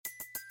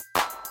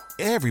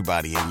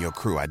Everybody in your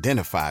crew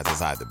identifies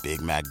as either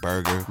Big Mac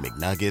Burger,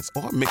 McNuggets,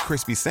 or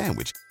McCrispy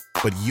Sandwich.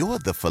 But you're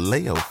the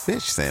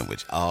Filet-O-Fish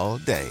Sandwich all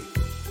day.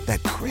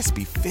 That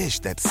crispy fish,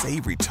 that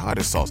savory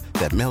tartar sauce,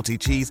 that melty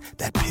cheese,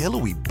 that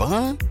pillowy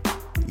bun.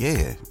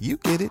 Yeah, you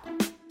get it.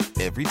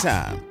 Every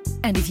time.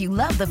 And if you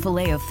love the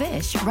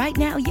Filet-O-Fish, right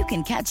now you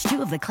can catch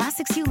two of the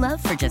classics you love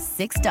for just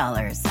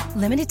 $6.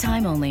 Limited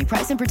time only.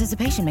 Price and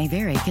participation may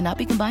vary. Cannot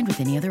be combined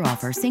with any other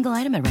offer. Single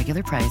item at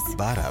regular price.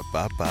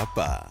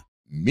 Ba-da-ba-ba-ba.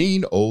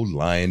 Mean Old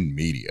Lion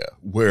Media,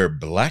 where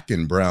black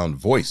and brown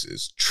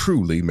voices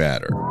truly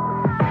matter.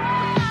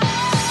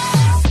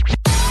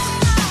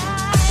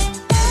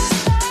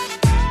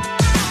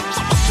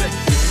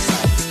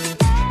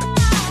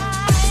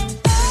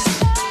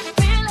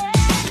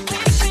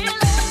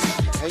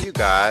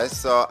 Guys,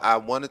 so I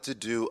wanted to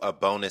do a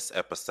bonus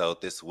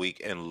episode this week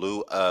in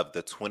lieu of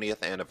the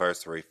 20th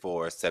anniversary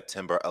for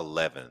September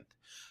 11th.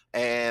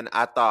 And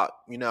I thought,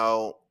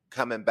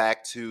 coming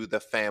back to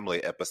the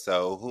family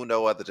episode, who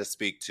no other to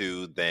speak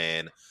to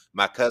than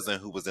my cousin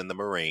who was in the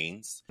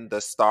Marines. The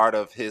start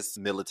of his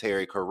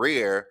military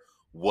career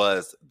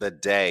was the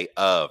day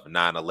of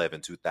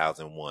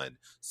 9/11/2001.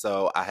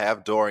 So I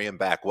have Dorian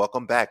back.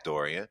 Welcome back,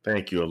 Dorian.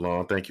 Thank you,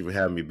 Alon. Thank you for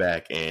having me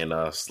back. And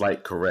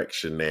slight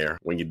correction there.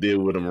 When you deal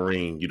with a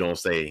Marine, you don't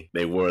say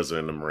they was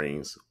in the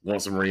Marines.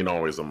 Once a Marine,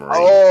 always a Marine.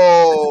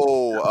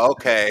 Oh,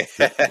 okay.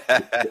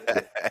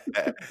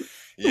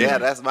 Yeah,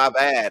 that's my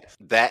bad.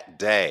 That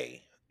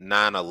day,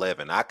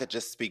 9/11, I could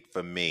just speak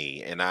for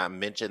me. And I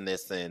mentioned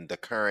this in the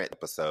current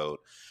episode.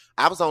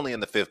 I was only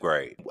in the 5th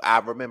grade. I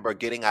remember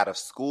getting out of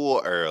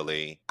school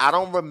early. I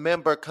don't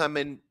remember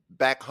coming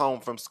back home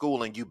from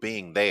school and you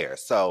being there.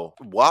 So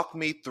walk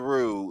me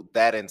through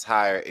that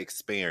entire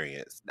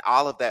experience.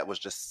 All of that was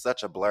just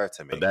such a blur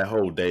to me. That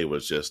whole day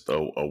was just a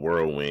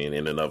whirlwind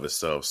in and of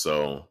itself.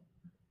 So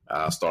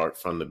I'll start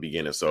from the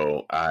beginning.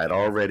 So I had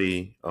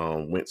already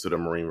went to the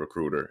Marine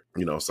recruiter,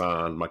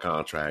 signed my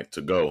contract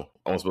to go.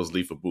 I was supposed to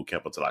leave for boot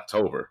camp until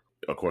October.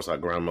 Of course, our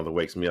grandmother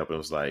wakes me up and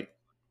was like,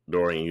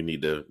 Dorian, you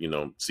need to,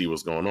 see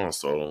what's going on.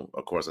 So,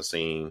 of course, I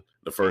seen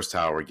the first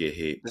tower get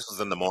hit. This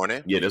was in the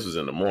morning? Yeah, this was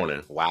in the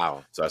morning.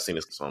 Wow. So I seen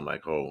this. So I'm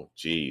like, oh,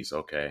 geez,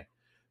 okay.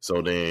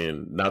 So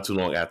then not too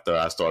long after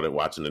I started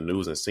watching the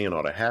news and seeing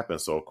all that happen.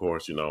 So, of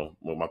course,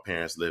 with my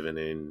parents living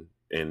in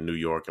New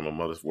York and my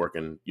mother's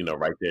working,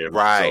 right there.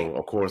 Right. So,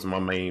 of course, my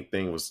main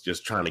thing was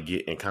just trying to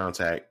get in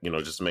contact,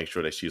 just to make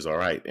sure that she's all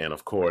right. And,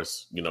 of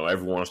course,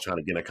 everyone's trying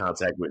to get in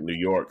contact with New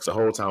York. So the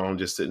whole time I'm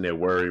just sitting there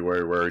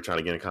worried, trying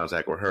to get in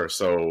contact with her.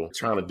 So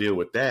trying to deal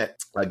with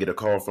that, I get a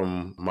call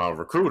from my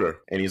recruiter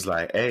and he's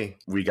like, hey,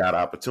 we got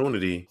an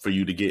opportunity for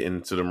you to get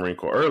into the Marine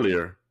Corps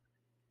earlier,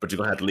 but you're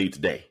going to have to leave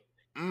today.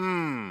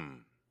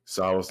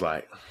 So I was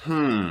like,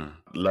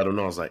 let him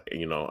know. I was like,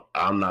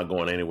 I'm not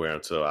going anywhere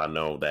until I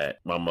know that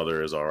my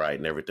mother is all right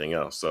and everything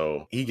else.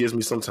 So he gives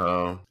me some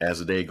time as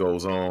the day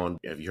goes on.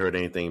 Have you heard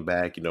anything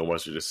back?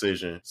 What's your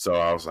decision? So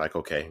I was like,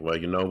 okay, well,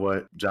 you know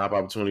what? Job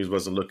opportunities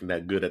wasn't looking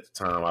that good at the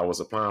time. I was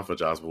applying for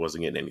jobs, but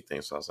wasn't getting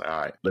anything. So I was like, all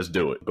right, let's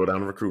do it. Go down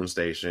to the recruiting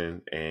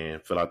station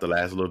and fill out the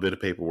last little bit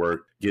of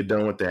paperwork. Get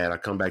done with that. I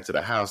come back to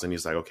the house and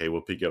he's like, okay,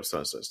 we'll pick you up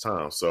such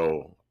time.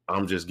 So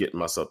I'm just getting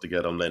myself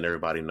together. I'm letting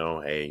everybody know,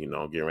 hey,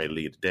 I'm getting ready to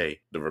leave today.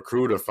 The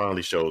recruiter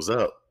finally shows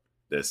up.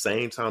 The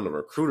same time the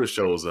recruiter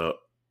shows up,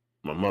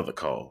 my mother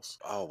calls.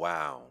 Oh,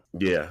 wow.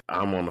 Yeah,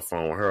 I'm on the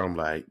phone with her. I'm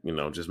like,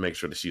 just make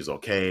sure that she's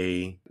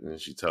okay. And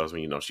she tells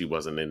me, she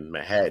wasn't in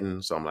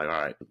Manhattan. So I'm like,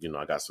 all right,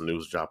 I got some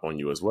news to drop on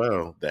you as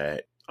well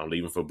that I'm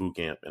leaving for boot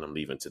camp and I'm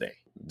leaving today.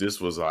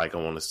 This was like, I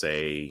want to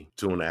say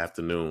 2 in the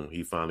afternoon.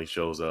 He finally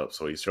shows up.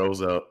 So he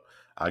shows up.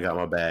 I got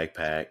my bag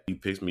packed. He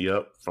picks me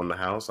up from the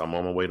house. I'm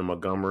on my way to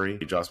Montgomery.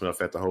 He drops me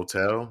off at the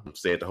hotel.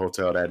 Stay at the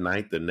hotel that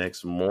night. The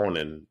next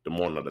morning, the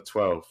morning of the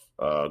 12th,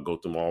 go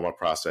through all my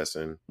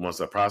processing. Once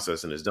the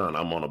processing is done,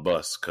 I'm on a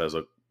bus because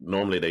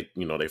normally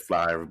they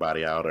fly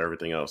everybody out or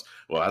everything else.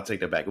 Well, I take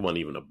that back. It wasn't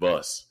even a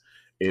bus.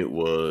 It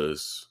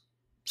was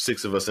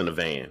 6 of us in a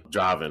van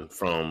driving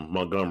from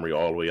Montgomery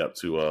all the way up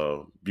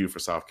to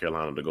Beaufort, South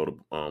Carolina to go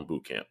to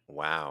boot camp.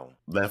 Wow.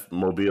 Left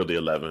Mobile the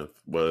 11th,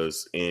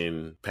 was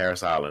in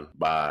Paris Island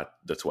by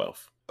the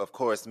 12th. Of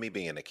course, me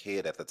being a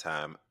kid at the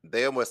time,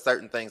 there were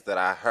certain things that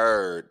I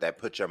heard that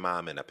put your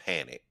mom in a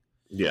panic.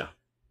 Yeah.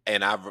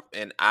 And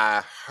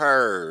I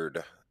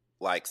heard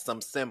like some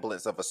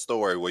semblance of a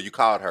story where you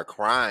called her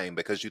crying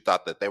because you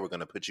thought that they were going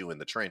to put you in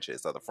the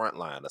trenches or the front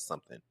line or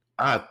something.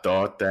 I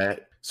thought that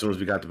as soon as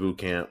we got to boot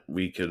camp,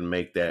 we could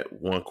make that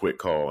one quick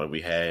call. And we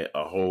had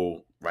a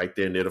whole, right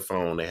there near the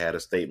phone, they had a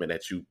statement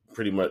that you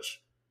pretty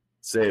much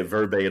said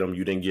verbatim.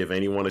 You didn't give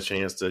anyone a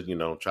chance to,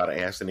 try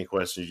to ask any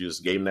questions. You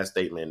just gave them that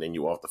statement and then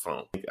you off the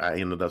phone. I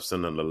ended up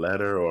sending a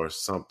letter or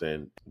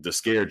something. The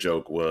scare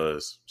joke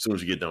was, as soon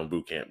as you get done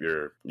boot camp,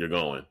 you're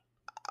going.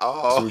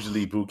 Oh. As soon as you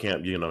leave boot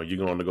camp, you're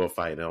going to go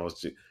fight. And I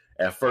was just,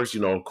 at first,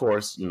 of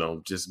course,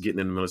 just getting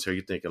in the military,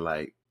 you're thinking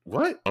like,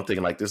 what? I'm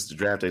thinking like this is the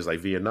draft days like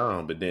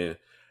Vietnam. But then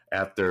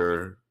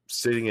after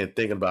sitting and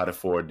thinking about it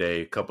for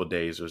a couple of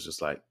days, it was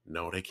just like,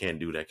 no, they can't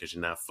do that because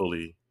you're not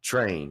fully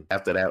trained.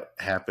 After that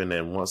happened,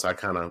 and once I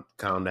kind of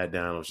calmed that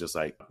down, it was just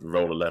like,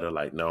 wrote a letter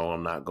like, no,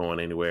 I'm not going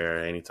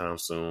anywhere anytime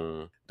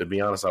soon. To be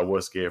honest, I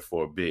was scared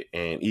for a bit.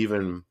 And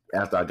even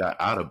after I got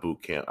out of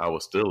boot camp, I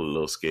was still a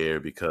little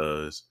scared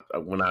because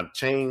when I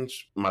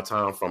changed my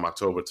time from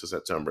October to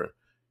September,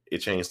 it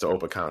changed to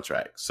open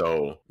contract.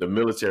 So the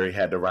military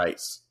had the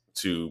rights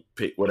to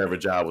pick whatever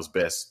job was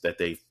best that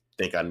they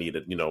think I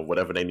needed,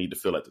 whatever they need to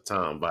fill at the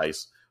time,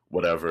 vice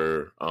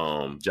whatever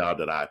job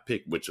that I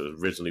picked, which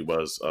originally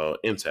was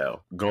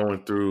Intel.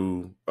 Going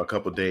through a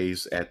couple of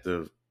days at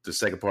the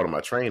second part of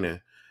my training,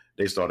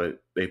 they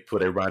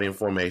put everybody in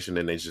formation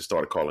and they just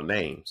started calling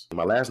names.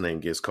 My last name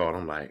gets called.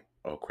 I'm like,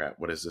 oh crap,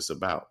 what is this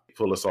about?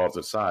 Pull us off to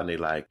the side and they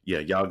like, yeah,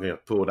 y'all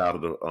get pulled out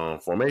of the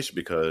formation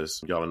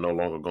because y'all are no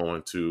longer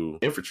going to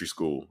infantry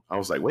school. I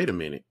was like, wait a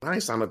minute, I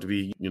ain't signed up to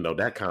be,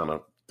 that kind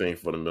of thing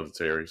for the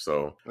military.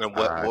 So and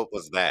what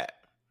was that?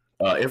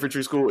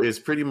 Infantry school is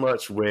pretty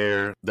much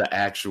where the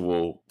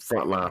actual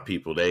frontline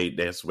people,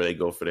 that's where they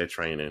go for their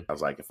training. I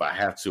was like, if I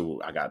have to,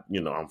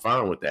 I'm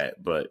fine with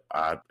that. But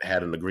I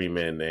had an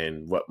agreement,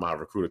 and what my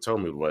recruiter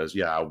told me was,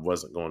 yeah, I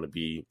wasn't going to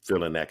be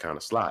filling that kind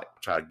of slot.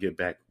 Try to get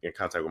back in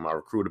contact with my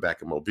recruiter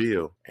back in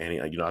Mobile.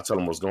 And, I told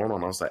him what's going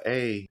on. I was like,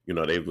 hey,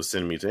 they were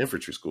sending me to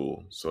infantry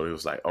school. So it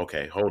was like,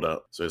 okay, hold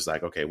up. So it's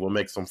like, okay, we'll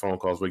make some phone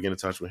calls. We'll get in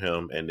touch with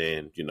him. And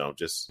then,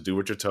 just do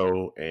what you're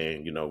told.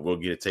 And, we'll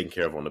get it taken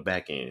care of on the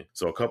back end.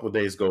 So a couple of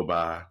days go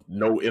by,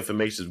 no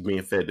information is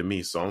being fed to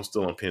me, so I'm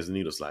still on pins and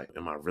needles like,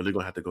 am I really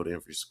gonna have to go to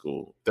infantry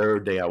school?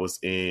 Third day I was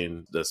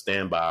in the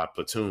standby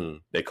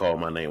platoon, they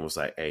called my name, was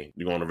like, hey,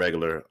 you're on a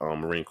regular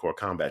Marine Corps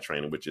combat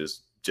training, which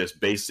is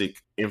just basic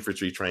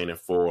infantry training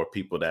for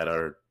people that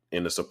are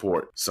in the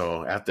support.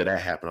 So after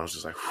that happened, I was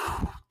just like,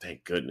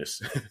 thank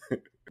goodness.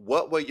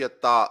 What were your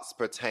thoughts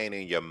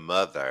pertaining your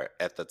mother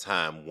at the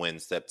time when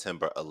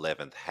September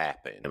 11th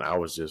happened? And I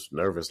was just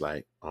nervous,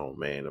 like, oh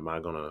man, am I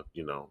gonna,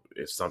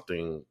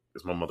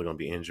 is my mother gonna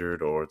be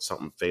injured or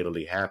something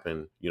fatally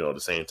happen, at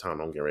the same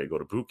time I'm getting ready to go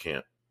to boot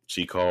camp?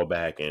 She called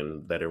back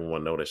and let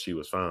everyone know that she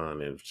was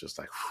fine. It was just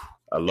like,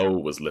 a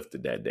load was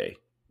lifted that day.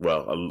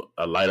 Well,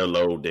 a lighter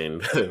load than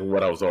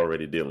what I was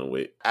already dealing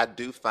with. I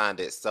do find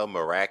it so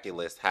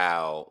miraculous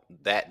how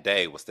that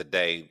day was the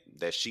day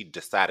that she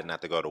decided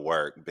not to go to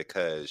work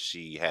because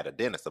she had a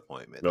dentist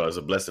appointment. No, it's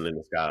a blessing in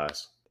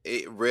disguise.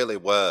 It really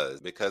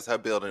was, because her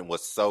building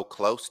was so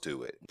close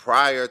to it.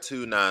 Prior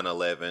to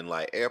 9/11,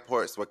 like,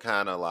 airports were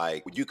kind of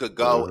like, you could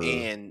go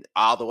in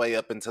all the way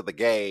up into the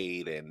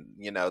gate, and,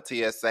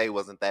 TSA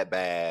wasn't that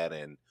bad,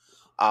 and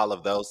all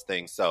of those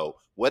things. So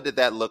what did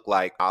that look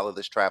like? All of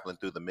this traveling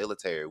through the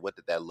military, what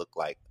did that look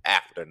like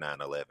after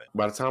 9/11?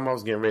 By the time I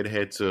was getting ready to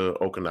head to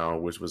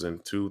Okinawa, which was in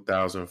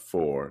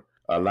 2004,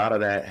 a lot of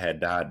that had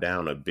died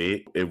down a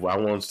bit. I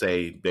won't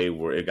say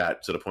it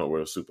got to the point where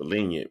it was super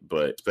lenient,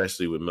 but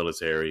especially with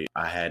military,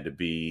 I had to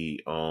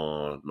be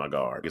on my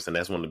guard. And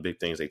that's one of the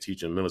big things they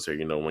teach in the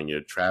military. When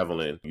you're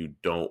traveling, you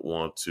don't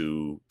want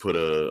to put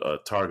a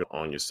target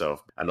on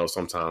yourself. I know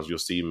sometimes you'll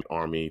see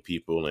Army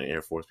people and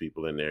Air Force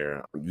people in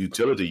their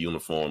utility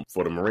uniform.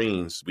 For the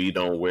Marines, we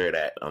don't wear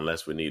that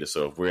unless we need it.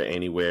 So if we're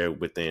anywhere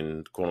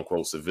within quote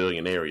unquote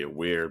civilian area,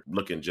 we're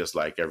looking just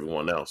like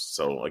everyone else.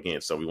 So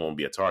we won't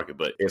be a target,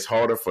 but it's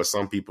harder for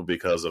some people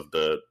because of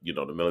the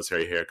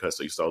military haircut.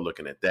 So you start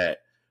looking at that.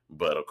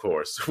 But of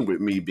course,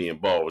 with me being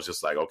bald, it was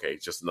just like, okay,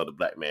 just another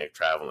black man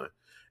traveling.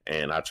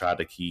 And I tried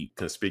to keep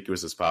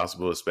conspicuous as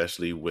possible,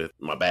 especially with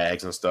my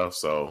bags and stuff.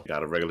 So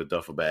got a regular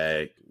duffel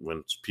bag.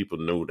 When people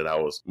knew that I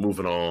was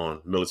moving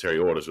on military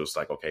orders, it was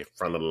like, okay,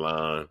 front of the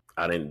line.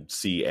 I didn't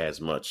see as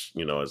much,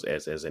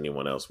 as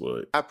anyone else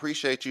would. I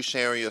appreciate you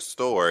sharing your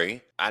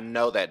story. I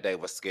know that day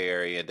was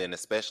scary. And then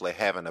especially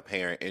having a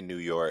parent in New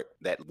York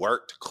that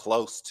worked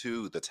close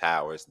to the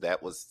towers,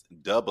 that was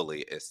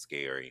doubly as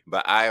scary.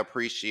 But I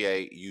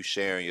appreciate you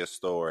sharing your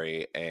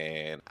story.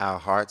 And our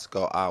hearts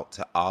go out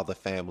to all the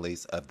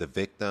families of the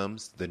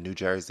victims, the New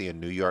Jersey and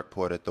New York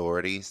Port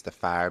Authorities, the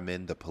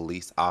firemen, the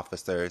police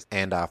officers,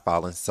 and our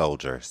fallen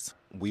soldiers.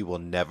 We will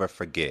never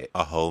forget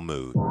a whole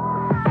mood.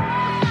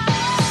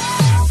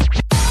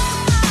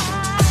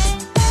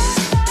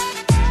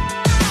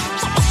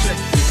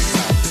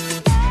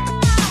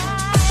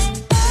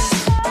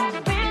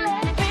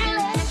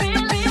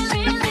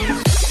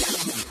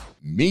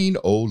 Mean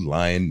Old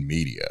Lion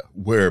Media,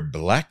 where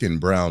black and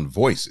brown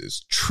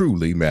voices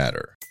truly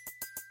matter.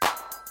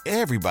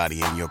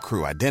 Everybody in your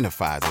crew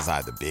identifies as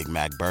either Big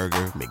Mac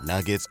Burger,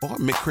 McNuggets, or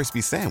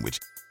McCrispy Sandwich.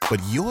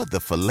 But you're the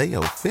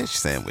Filet-O-Fish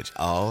Sandwich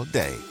all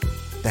day.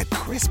 That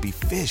crispy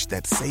fish,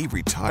 that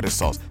savory tartar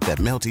sauce, that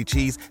melty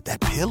cheese,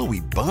 that pillowy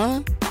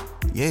bun.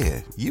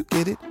 Yeah, you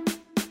get it.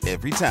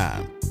 Every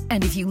time.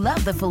 And if you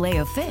love the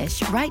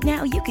Filet-O-Fish, right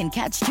now you can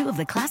catch two of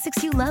the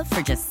classics you love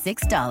for just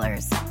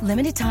 $6.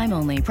 Limited time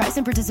only. Price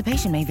and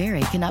participation may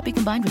vary. Cannot be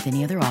combined with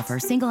any other offer.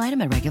 Single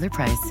item at regular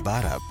price.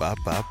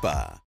 Ba-da-ba-ba-ba.